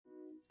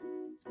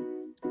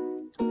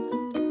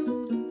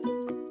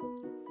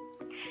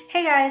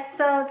Hey guys,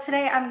 so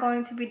today I'm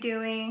going to be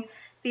doing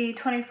the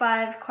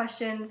 25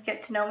 questions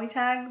get to know me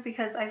tag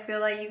because I feel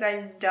like you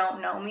guys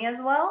don't know me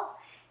as well.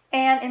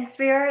 And in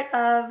spirit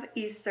of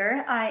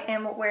Easter, I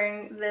am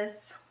wearing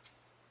this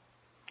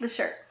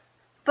shirt.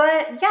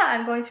 But yeah,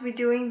 I'm going to be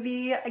doing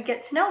the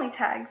get to know me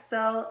tag,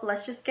 so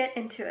let's just get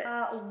into it.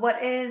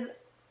 What is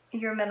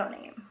your middle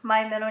name?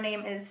 My middle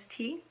name is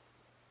T.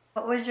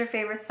 What was your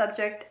favorite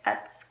subject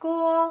at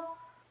school?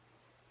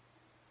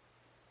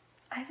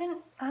 I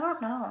don't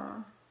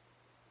know.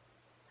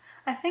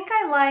 I think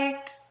I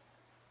liked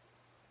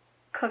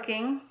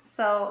cooking,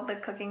 so the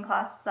cooking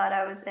class that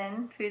I was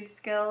in, food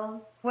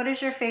skills. What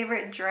is your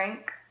favorite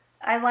drink?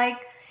 I like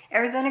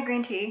Arizona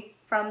green tea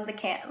from the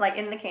can, like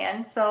in the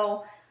can.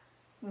 So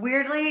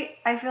weirdly,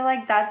 I feel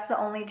like that's the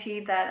only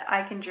tea that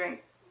I can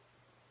drink.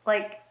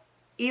 Like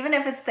even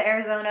if it's the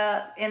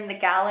Arizona in the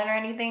gallon or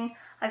anything,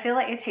 I feel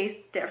like it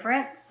tastes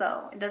different,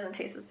 so it doesn't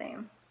taste the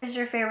same. What is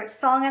your favorite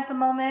song at the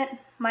moment?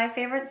 My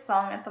favorite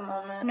song at the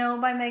moment, No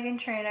by Megan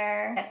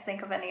Trainor. I can't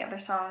think of any other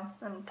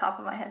songs on the top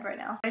of my head right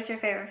now. What is your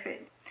favorite food?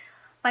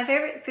 My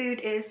favorite food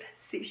is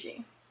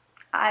sushi.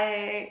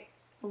 I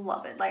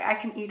love it. Like I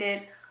can eat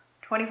it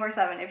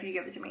 24/7 if you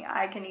give it to me.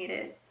 I can eat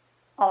it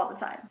all the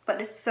time. But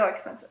it's so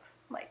expensive.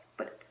 Like,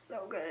 but it's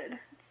so good.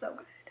 It's so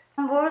good.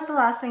 What was the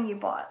last thing you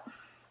bought?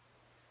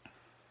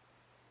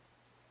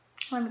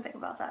 Let me think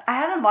about that. I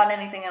haven't bought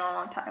anything in a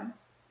long time.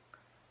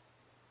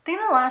 I think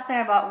the last thing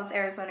I bought was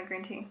Arizona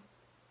green tea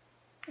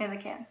in the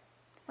can.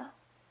 So,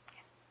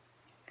 yeah.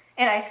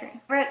 And ice cream.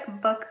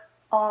 Favorite book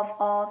of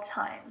all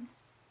times.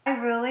 I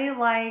really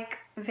like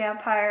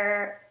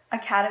Vampire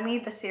Academy,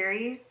 the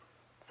series.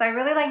 So I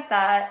really like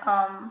that.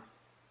 I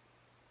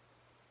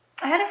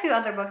had a few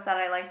other books that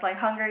I liked, like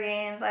Hunger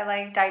Games. I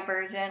like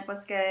Divergent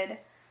was good.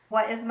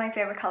 What is my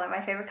favorite color?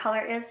 My favorite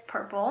color is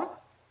purple.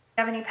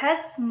 Do you have any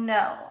pets?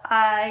 No.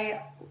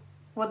 I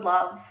would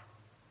love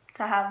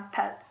to have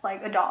pets,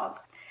 like a dog.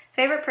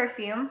 Favorite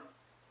perfume?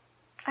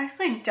 I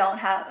actually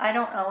I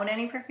don't own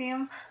any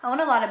perfume. I own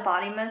a lot of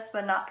body mist,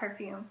 but not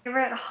perfume.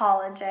 Favorite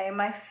holiday?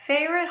 My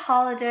favorite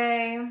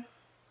holiday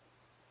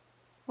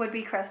would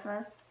be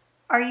Christmas.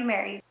 Are you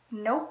married?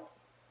 Nope.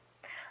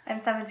 I'm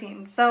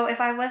 17. So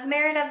if I was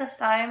married at this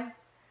time,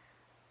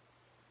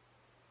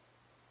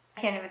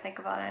 I can't even think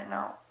about it.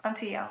 No, I'm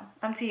too young.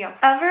 I'm too young.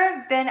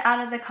 Ever been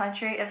out of the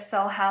country? If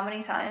so, how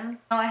many times?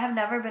 No, I have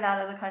never been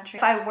out of the country.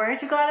 If I were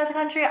to go out of the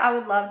country, I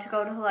would love to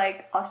go to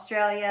like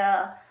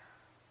Australia,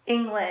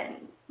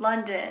 England,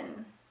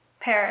 London,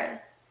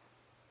 Paris,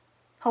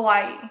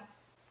 Hawaii.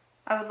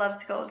 I would love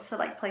to go to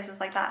like places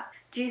like that.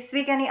 Do you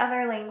speak any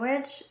other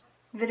language?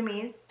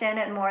 Vietnamese. Understand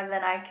it more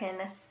than I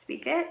can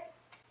speak it.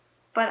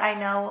 But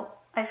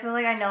I feel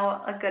like I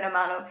know a good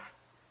amount of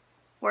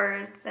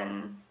words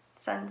and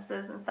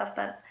sentences and stuff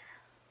that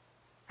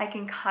I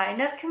can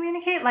kind of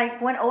communicate.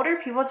 Like when older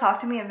people talk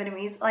to me in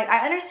Vietnamese, like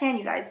I understand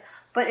you guys,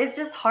 but it's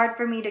just hard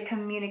for me to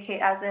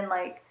communicate as in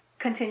like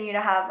continue to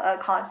have a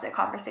constant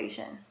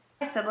conversation.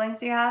 How many siblings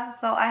do you have?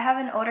 So I have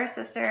an older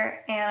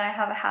sister and I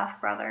have a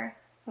half brother.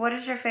 What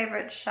is your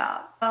favorite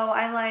shop? Oh,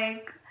 I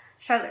like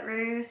Charlotte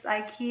Russe,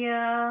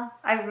 IKEA.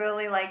 I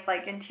really like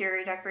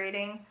interior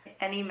decorating.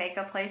 Any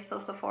makeup place, so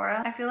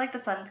Sephora. I feel like the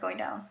sun's going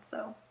down,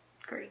 so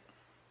great.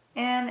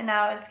 And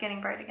now it's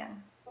getting bright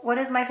again. What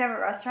is my favorite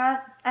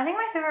restaurant? I think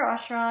my favorite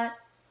restaurant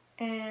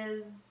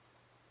is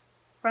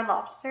Red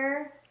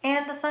Lobster.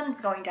 And the sun's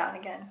going down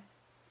again.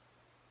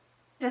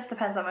 Just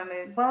depends on my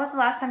mood. When was the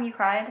last time you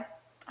cried?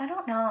 I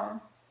don't know.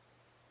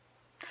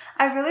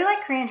 I really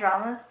like Korean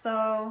dramas,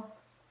 so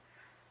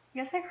I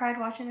guess I cried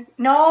watching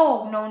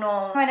No.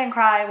 I didn't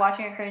cry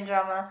watching a Korean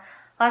drama.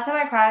 Last time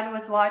I cried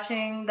was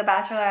watching The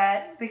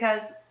Bachelorette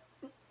because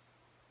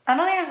I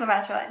don't think it was The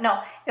Bachelorette.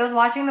 No, it was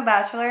watching The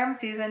Bachelor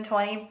season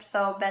 20,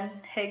 so Ben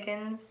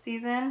Higgins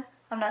season.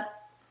 Am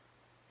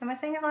I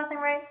saying his last name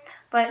right?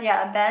 But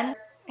yeah, Ben,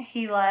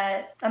 he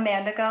let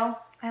Amanda go.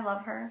 I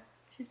love her.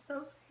 She's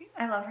so sweet.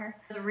 I love her.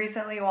 I just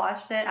recently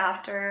watched it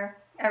after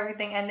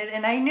everything ended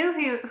and I knew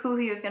who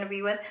he was going to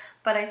be with,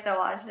 but I still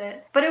watched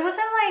it. But it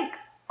wasn't like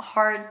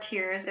hard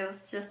tears. It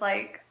was just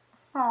like,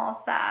 oh,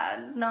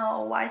 sad.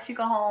 No, why'd she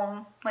go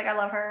home? Like, I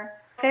love her.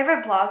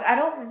 Favorite blog? I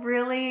don't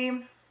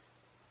really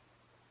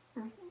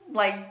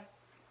like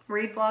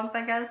read blogs,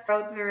 I guess.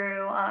 Go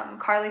through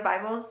Carly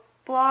Bible's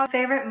blog.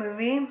 Favorite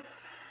movie?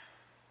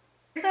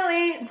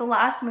 Recently, the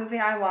last movie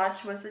I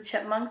watched was the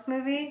Chipmunks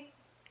movie,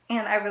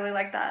 and I really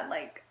liked that.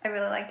 Like, I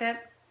really liked it.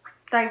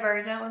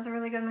 Divergent was a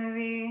really good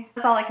movie.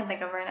 That's all I can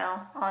think of right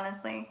now,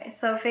 honestly.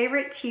 So,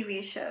 favorite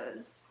TV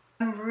shows?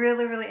 I'm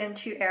really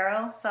into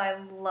Arrow, so I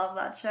love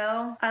that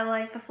show. I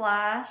like The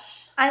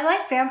Flash. I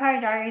like Vampire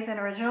Diaries and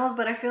Originals,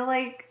 but I feel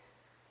like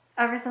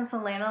ever since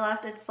Elena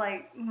left, it's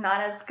like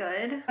not as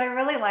good. But I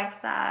really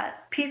like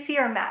that. PC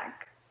or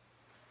Mac?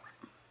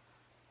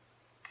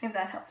 If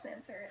that helps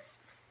answer it.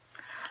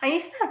 I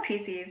used to have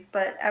PCs,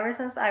 but ever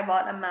since I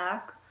bought a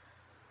Mac,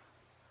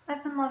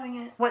 I've been loving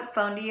it. What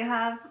phone do you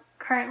have?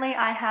 Currently,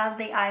 I have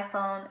the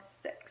iPhone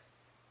 6.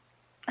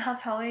 How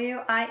tall are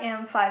you? I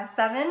am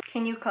 5'7".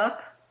 Can you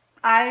cook?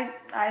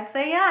 I'd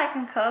say yeah, I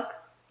can cook.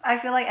 I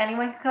feel like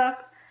anyone can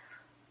cook.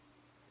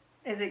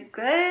 Is it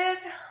good?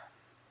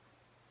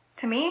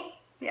 To me,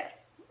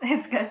 yes,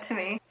 it's good to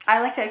me. I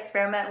like to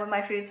experiment with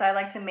my food, so I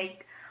like to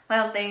make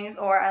my own things,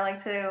 or I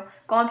like to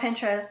go on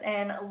Pinterest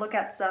and look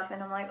at stuff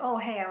and I'm like, oh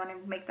hey, I want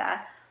to make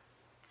that.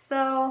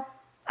 So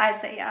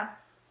I'd say yeah.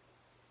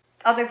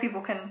 Other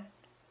people can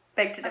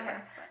beg to differ.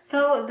 Okay.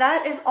 So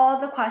that is all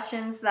the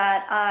questions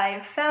that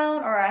I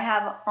found or I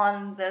have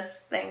on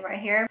this thing right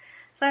here.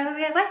 So I hope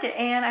you guys liked it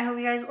and I hope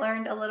you guys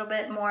learned a little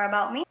bit more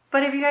about me.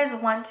 But if you guys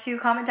want to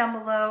comment down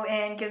below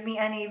and give me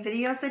any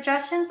video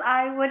suggestions,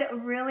 I would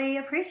really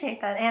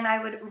appreciate that and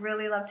I would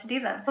really love to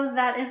do them. So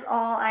that is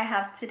all I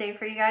have today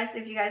for you guys.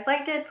 If you guys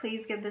liked it,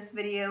 please give this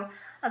video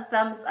a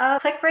thumbs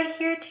up. Click right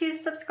here to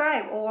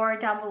subscribe or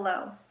down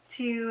below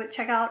to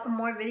check out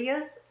more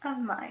videos of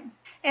mine.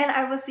 And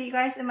I will see you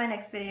guys in my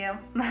next video.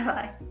 Bye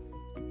bye.